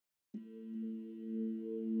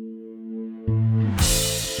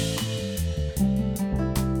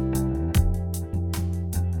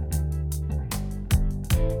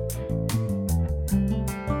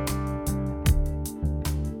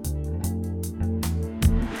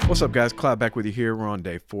What's up, guys? Cloud back with you here. We're on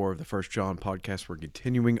day 4 of the First John podcast. We're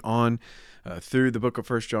continuing on through the book of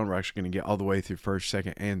First John. We're actually going to get all the way through 1st,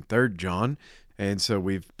 2nd, and 3rd John. And so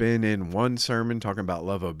we've been in one sermon talking about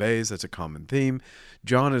love obeys. That's a common theme.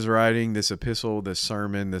 John is writing this epistle, this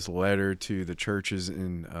sermon, this letter to the churches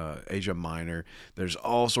in Asia Minor. There's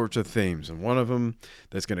all sorts of themes. And one of them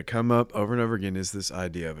that's going to come up over and over again is this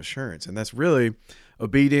idea of assurance. And that's really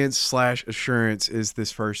obedience / assurance is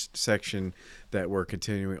this first section that we're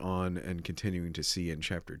continuing on and continuing to see in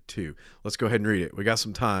chapter 2. Let's go ahead and read it. We got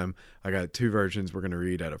some time. I got 2 versions. We're going to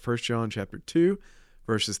read out of 1 John chapter 2,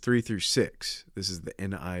 verses 3 through 6. This is the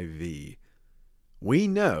NIV. We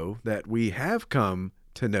know that we have come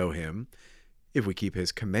to know him if we keep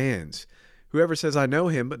his commands. Whoever says, I know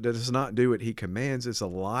him, but does not do what he commands is a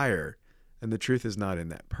liar, and the truth is not in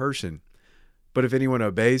that person. But if anyone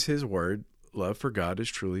obeys his word, love for God is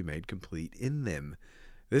truly made complete in them.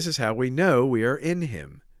 This is how we know we are in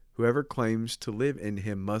him. Whoever claims to live in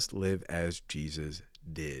him must live as Jesus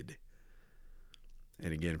did.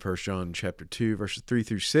 And again, 1 John chapter 2, verses 3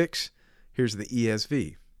 through 6. Here's the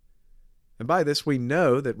ESV. And by this we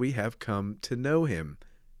know that we have come to know him,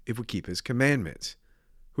 if we keep his commandments.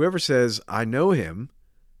 Whoever says, I know him,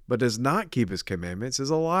 but does not keep his commandments is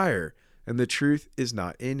a liar, and the truth is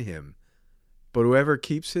not in him. But whoever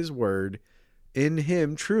keeps his word, in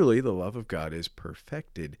him truly the love of God is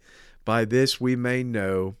perfected. By this we may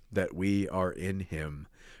know that we are in him.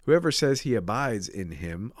 Whoever says he abides in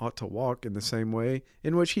him ought to walk in the same way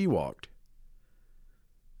in which he walked.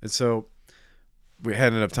 And so we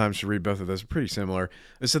had enough time to read both of those. Pretty similar.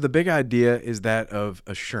 And so the big idea is that of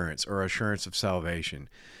assurance, or assurance of salvation.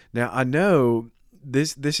 Now, I know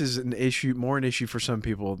this is an issue for some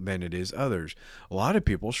people than it is others. A lot of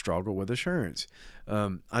people struggle with assurance.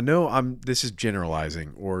 I know this is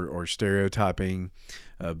generalizing or stereotyping,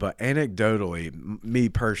 but anecdotally, me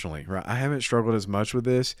personally, right, I haven't struggled as much with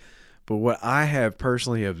this, but what I have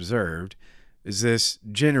personally observed is this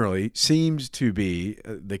generally seems to be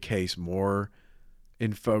the case more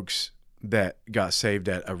in folks that got saved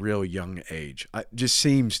at a real young age. Just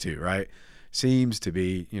seems to, right? Seems to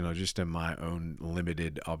be, just in my own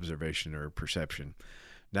limited observation or perception.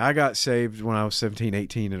 Now, I got saved when I was 17,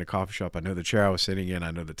 18 in a coffee shop. I know the chair I was sitting in.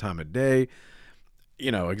 I know the time of day,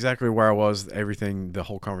 exactly where I was, everything, the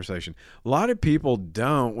whole conversation. A lot of people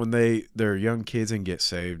don't, when they're young kids and get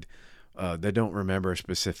saved, they don't remember a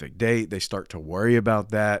specific date. They start to worry about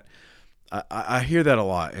that. I hear that a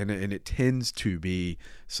lot, and it tends to be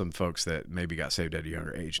some folks that maybe got saved at a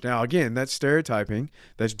younger age. Now, again, that's stereotyping,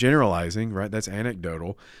 that's generalizing, right? That's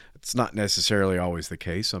anecdotal. It's not necessarily always the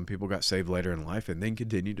case. Some people got saved later in life and then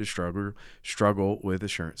continue to struggle with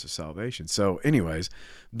assurance of salvation. So anyways,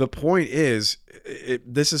 the point is,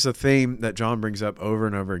 this is a theme that John brings up over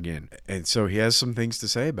and over again. And so he has some things to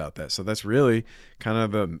say about that. So that's really kind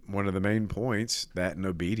of one of the main points, that in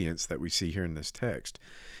obedience, that we see here in this text.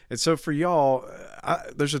 And so for y'all,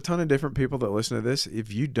 there's a ton of different people that listen to this.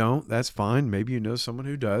 If you don't, that's fine. Maybe you know someone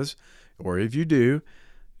who does. Or if you do,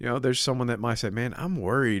 there's someone that might say, man, I'm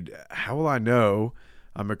worried. How will I know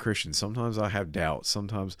I'm a Christian? Sometimes I have doubts.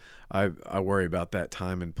 Sometimes I worry about that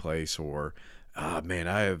time and place. Or, man,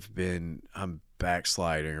 I'm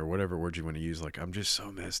backsliding, or whatever word you want to use. Like, I'm just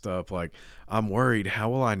so messed up. Like, I'm worried. How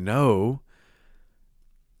will I know?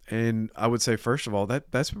 And I would say, first of all,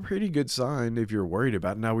 that's a pretty good sign if you're worried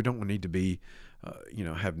about it. Now, we don't need to be,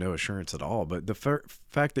 have no assurance at all. But the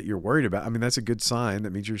fact that you're worried about, that's a good sign.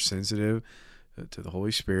 That means you're sensitive to the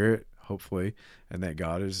Holy Spirit, hopefully, and that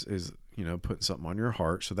God is putting something on your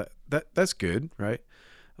heart. So that's good, right?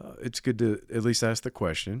 It's good to at least ask the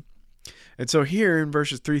question. And so here in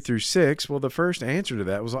verses 3 through 6, well, the first answer to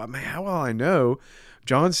that was, man, how will I know?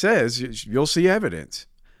 John says, you'll see evidence.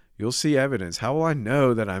 You'll see evidence. How will I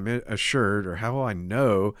know that I'm assured, or how will I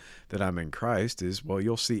know that I'm in Christ is, well,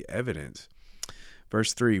 you'll see evidence.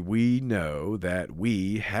 Verse 3, we know that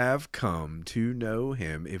we have come to know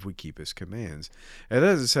him if we keep his commands. It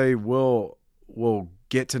doesn't say we'll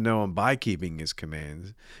get to know him by keeping his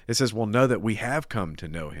commands. It says we'll know that we have come to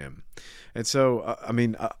know him. And so,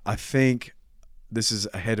 I think this is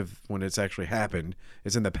ahead of when it's actually happened.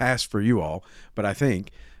 It's in the past for you all, but I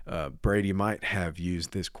think Brady might have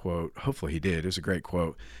used this quote. Hopefully he did. It was a great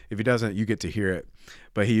quote. If he doesn't, you get to hear it.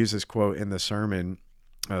 But he used this quote in the sermon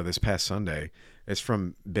this past Sunday. It's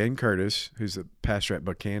from Ben Curtis, who's the pastor at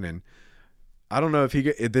Buchanan. I don't know if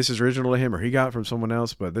this is original to him or he got it from someone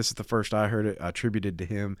else, but this is the first I heard it attributed to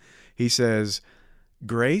him. He says,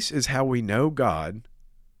 grace is how we know God,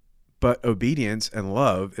 but obedience and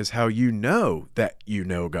love is how you know that you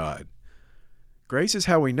know God. Grace is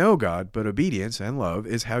how we know God, but obedience and love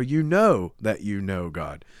is how you know that you know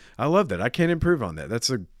God. I love that. I can't improve on that. That's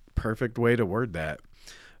a perfect way to word that.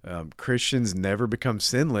 Christians never become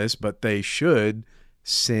sinless, but they should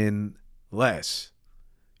sin less.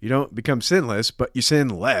 You don't become sinless, but you sin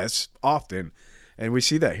less often. And we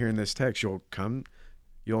see that here in this text. You'll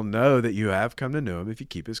know that you have come to know him if you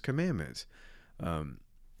keep his commandments.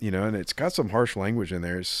 And it's got some harsh language in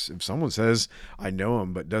there. If someone says, I know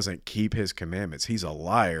him, but doesn't keep his commandments, he's a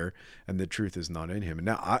liar and the truth is not in him. And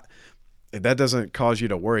now if that doesn't cause you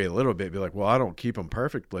to worry a little bit, be like, well, I don't keep them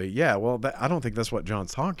perfectly. Yeah, well, I don't think that's what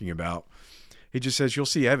John's talking about. He just says you'll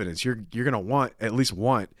see evidence. You're going to at least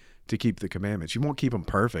want to keep the commandments. You won't keep them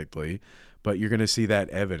perfectly, but you're going to see that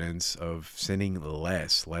evidence of sinning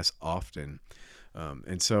less often.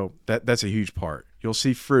 And so that's a huge part. You'll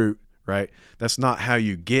see fruit. Right? That's not how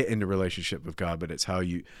you get into relationship with God, but it's how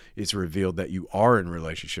it's revealed that you are in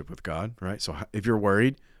relationship with God, right? So if you're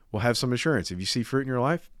worried, we'll have some assurance. If you see fruit in your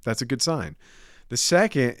life, that's a good sign. The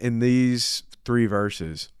second in these 3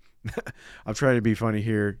 verses, I'm trying to be funny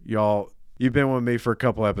here. Y'all, you've been with me for a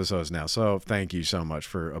couple episodes now, so thank you so much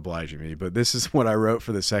for obliging me. But this is what I wrote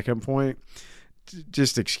for the second point.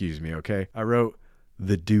 Just excuse me, okay? I wrote,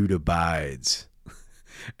 the dude abides.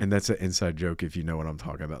 And that's an inside joke if you know what I'm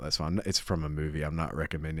talking about. That's fine. It's from a movie. I'm not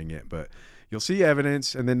recommending it, but you'll see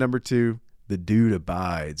evidence. And then number 2, the dude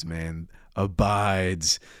abides, man.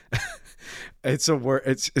 Abides. It's a word.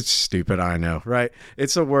 It's stupid, I know, right?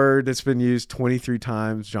 It's a word that's been used 23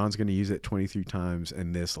 times. John's going to use it 23 times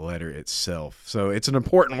in this letter itself. So it's an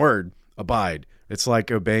important word, abide. It's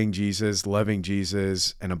like obeying Jesus, loving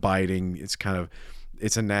Jesus, and abiding.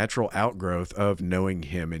 It's a natural outgrowth of knowing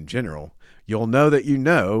him in general. You'll know that you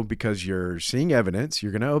know because you're seeing evidence,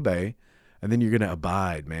 you're going to obey, and then you're going to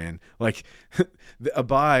abide, man. Like, the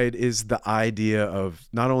abide is the idea of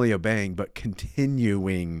not only obeying, but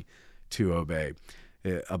continuing to obey.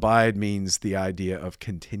 Abide means the idea of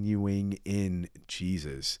continuing in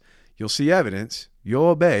Jesus. You'll see evidence, you'll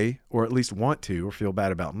obey, or at least want to, or feel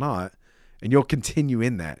bad about not, and you'll continue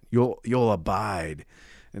in that. You'll abide.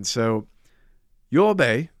 And so you'll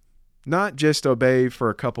obey. Not just obey for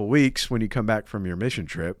a couple weeks when you come back from your mission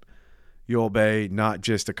trip. You'll obey not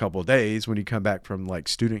just a couple days when you come back from like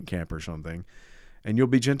student camp or something. And you'll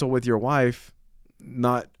be gentle with your wife,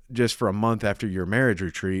 not just for a month after your marriage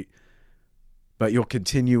retreat, but you'll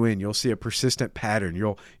continue in. You'll see a persistent pattern.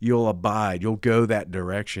 You'll abide. You'll go that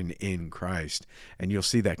direction in Christ. And you'll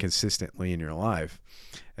see that consistently in your life.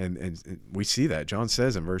 And we see that. John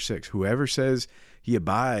says in verse 6, whoever says he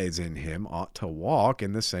abides in him ought to walk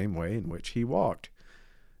in the same way in which he walked.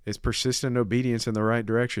 It's persistent obedience in the right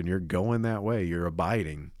direction. You're going that way. You're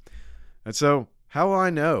abiding. And so how will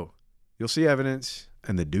I know? You'll see evidence,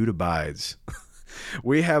 and the dude abides.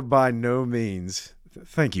 We have by no means,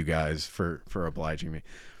 thank you guys for obliging me.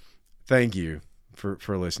 Thank you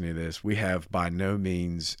for listening to this. We have by no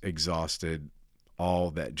means exhausted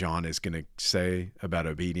all that John is going to say about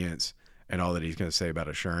obedience and all that he's going to say about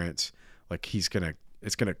assurance. Like it's going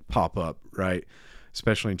to pop up, right?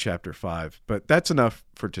 Especially in chapter 5. But that's enough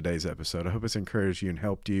for today's episode. I hope it's encouraged you and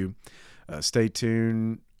helped you. Stay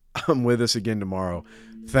tuned. I'm with us again tomorrow.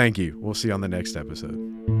 Thank you. We'll see you on the next episode.